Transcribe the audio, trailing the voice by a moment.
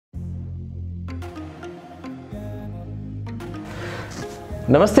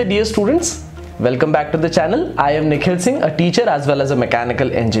Namaste dear students, welcome back to the channel. I am Nikhil.a.Singh, a teacher as well as a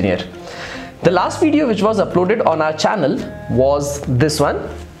mechanical engineer. The last video which was uploaded on our channel was this one.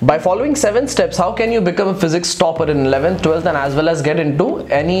 By following 7 steps, how can you become a physics topper in 11th, 12th and as well as get into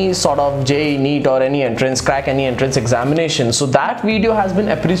any sort of JEE, NEET or any entrance, crack any entrance examination. So that video has been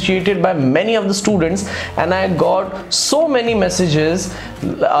appreciated by many of the students and I got so many messages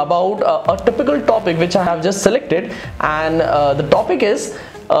about a typical topic which I have just selected, and the topic is,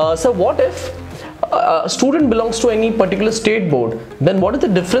 so what if a student belongs to any particular state board, then what is the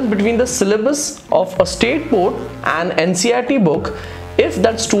difference between the syllabus of a state board and NCERT book if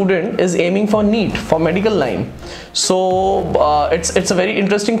that student is aiming for NEET, for medical line? So it's a very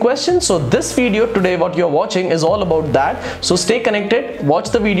interesting question. So this video today what you're watching is all about that. So stay connected, watch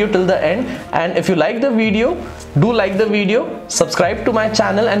the video till the end, and if you like the video, do like the video, subscribe to my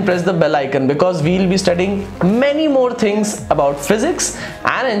channel and press the bell icon, because we'll be studying many more things about physics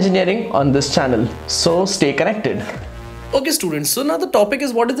and engineering on this channel. So stay connected. Okay students, so now the topic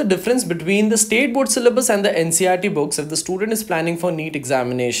is what is the difference between the state board syllabus and the NCERT books if the student is planning for NEET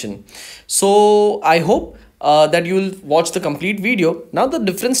examination. So I hope that you will watch the complete video. Now the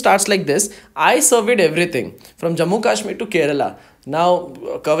difference starts like this. I surveyed everything from Jammu Kashmir to Kerala, now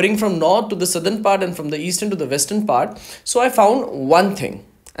covering from north to the southern part and from the eastern to the western part. So I found one thing,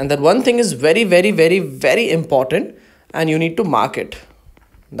 and that one thing is very important and you need to mark it.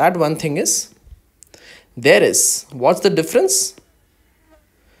 That one thing is, what's the difference?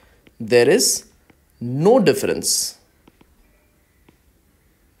 There is no difference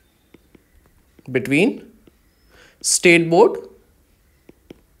between state board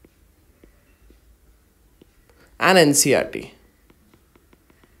and NCERT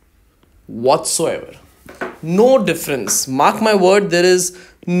whatsoever. No difference. Mark my word, there is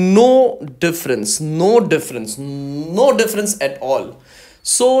no difference at all.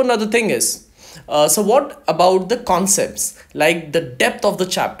 So now the thing is, so what about the concepts, like the depth of the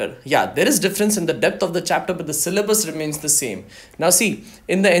chapter? Yeah, there is difference in the depth of the chapter, but the syllabus remains the same. Now see,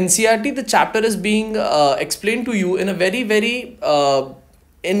 in the NCERT, the chapter is being explained to you in a very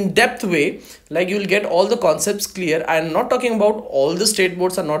in-depth way, like you will get all the concepts clear. I am not talking about all the state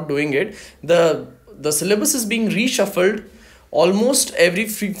boards are not doing it. The syllabus is being reshuffled almost every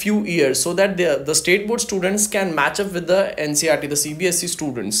few years so that the state board students can match up with the NCERT, the CBSE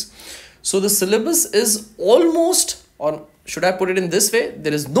students. So the syllabus is almost, or should I put it in this way,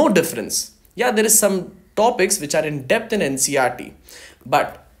 there is no difference. Yeah, there is some topics which are in depth in NCERT,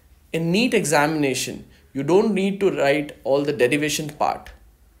 but in NEET examination, you don't need to write all the derivation part,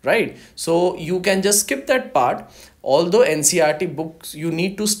 right? So you can just skip that part. Although NCERT books you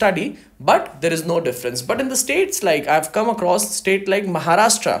need to study, but there is no difference. But in the states, like I've come across state like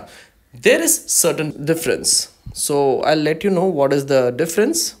Maharashtra, there is certain difference. So I'll let you know what is the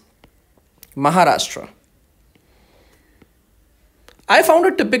difference. Maharashtra, I found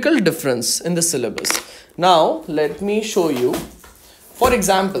a typical difference in the syllabus. Now let me show you. For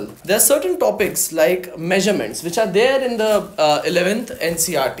example, there are certain topics like measurements which are there in the 11th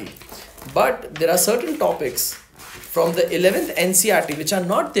NCERT, but there are certain topics from the 11th NCERT which are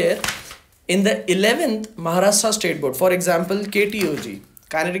not there in the 11th Maharashtra State Board. For example, KTOG,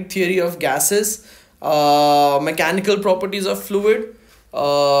 kinetic theory of gases, mechanical properties of fluid,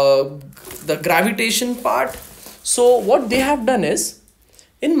 the gravitation part. So what they have done is,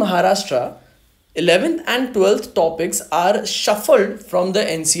 in Maharashtra, 11th and 12th topics are shuffled from the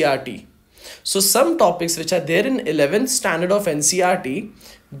NCERT. So some topics which are there in 11th standard of NCERT,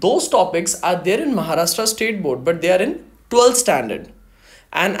 those topics are there in Maharashtra State Board, but they are in 12th standard.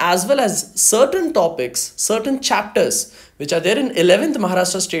 And as well as certain topics, certain chapters which are there in 11th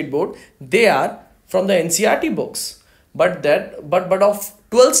Maharashtra State Board, they are from the NCERT books, but of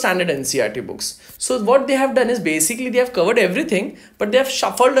 12th standard NCERT books. So what they have done is basically they have covered everything, but they have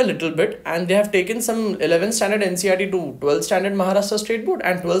shuffled a little bit and they have taken some 11th standard NCERT to 12th standard Maharashtra State Board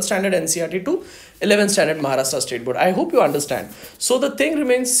and 12th standard NCERT to 11th standard Maharashtra State Board. I hope you understand. So the thing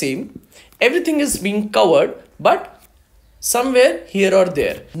remains same. Everything is being covered, but somewhere here or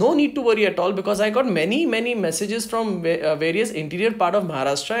there. No need to worry at all, because I got many messages from various interior part of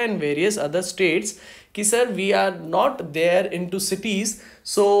Maharashtra and various other states ki sir, we are not there into cities,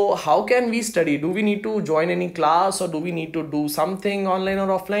 so how can we study? Do we need to join any class or do we need to do something online or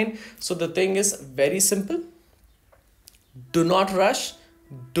offline? So the thing is very simple. Do not rush,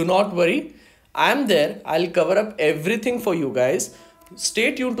 do not worry. I am there. I'll cover up everything for you guys.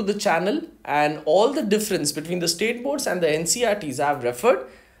 Stay tuned to the channel, and all the difference between the state boards and the NCERTs I have referred.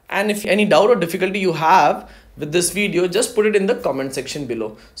 And if any doubt or difficulty you have with this video, just put it in the comment section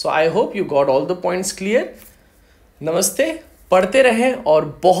below. So I hope you got all the points clear. Namaste. पढ़ते रहें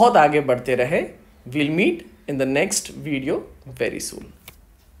और बहुत आगे बढ़ते रहें. We'll meet in the next video very soon.